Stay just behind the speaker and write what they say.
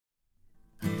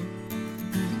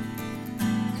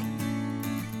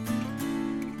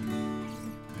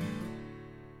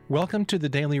Welcome to the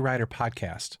Daily Writer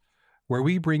Podcast, where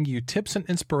we bring you tips and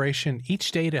inspiration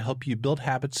each day to help you build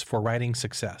habits for writing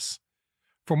success.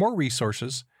 For more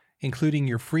resources, including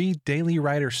your free Daily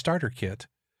Writer Starter Kit,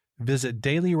 visit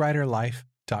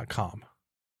dailywriterlife.com.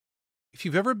 If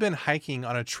you've ever been hiking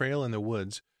on a trail in the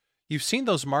woods, you've seen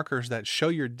those markers that show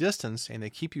your distance and they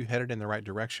keep you headed in the right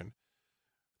direction.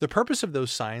 The purpose of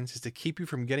those signs is to keep you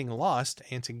from getting lost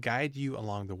and to guide you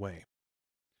along the way.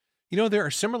 You know, there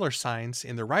are similar signs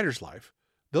in the writer's life.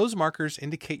 Those markers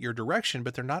indicate your direction,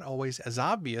 but they're not always as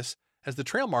obvious as the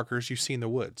trail markers you see in the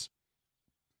woods.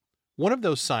 One of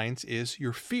those signs is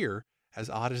your fear, as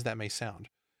odd as that may sound.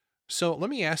 So let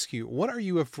me ask you, what are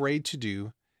you afraid to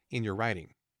do in your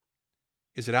writing?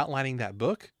 Is it outlining that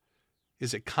book?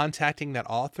 Is it contacting that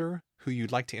author who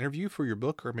you'd like to interview for your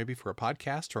book or maybe for a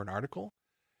podcast or an article?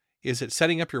 Is it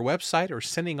setting up your website or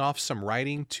sending off some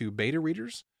writing to beta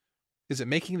readers? Is it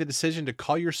making the decision to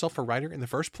call yourself a writer in the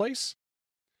first place?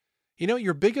 You know,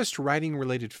 your biggest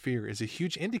writing-related fear is a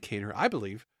huge indicator, I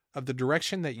believe, of the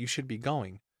direction that you should be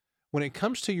going. When it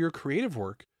comes to your creative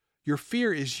work, your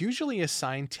fear is usually a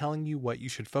sign telling you what you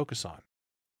should focus on.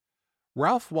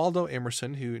 Ralph Waldo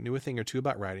Emerson, who knew a thing or two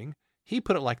about writing, he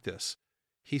put it like this.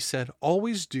 He said,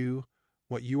 "Always do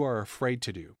what you are afraid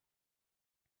to do."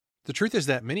 The truth is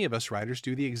that many of us writers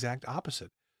do the exact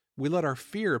opposite. We let our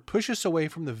fear push us away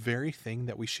from the very thing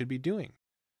that we should be doing.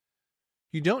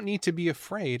 You don't need to be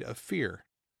afraid of fear.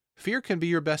 Fear can be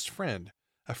your best friend,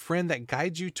 a friend that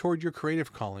guides you toward your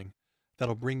creative calling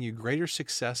that'll bring you greater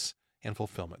success and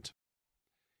fulfillment.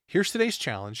 Here's today's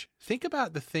challenge. Think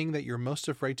about the thing that you're most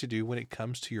afraid to do when it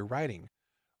comes to your writing.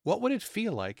 What would it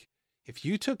feel like if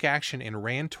you took action and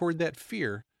ran toward that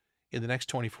fear in the next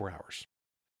 24 hours?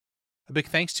 A big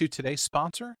thanks to today's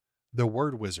sponsor, The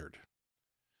Word Wizard.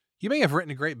 You may have written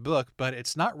a great book, but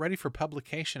it's not ready for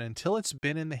publication until it's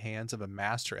been in the hands of a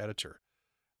master editor.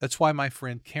 That's why my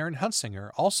friend Karen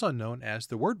Hunsinger, also known as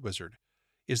the Word Wizard,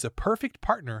 is the perfect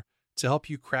partner to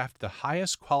help you craft the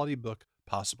highest quality book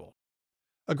possible.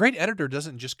 A great editor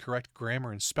doesn't just correct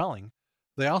grammar and spelling,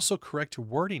 they also correct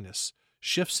wordiness,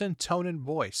 shifts in tone and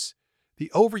voice,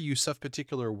 the overuse of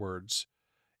particular words,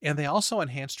 and they also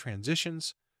enhance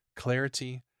transitions,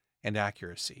 clarity, and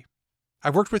accuracy.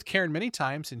 I've worked with Karen many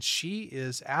times, and she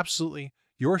is absolutely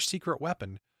your secret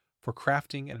weapon for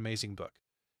crafting an amazing book.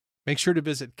 Make sure to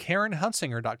visit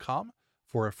KarenHunsinger.com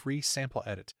for a free sample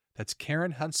edit. That's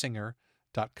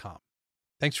KarenHunsinger.com.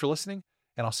 Thanks for listening,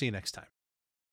 and I'll see you next time.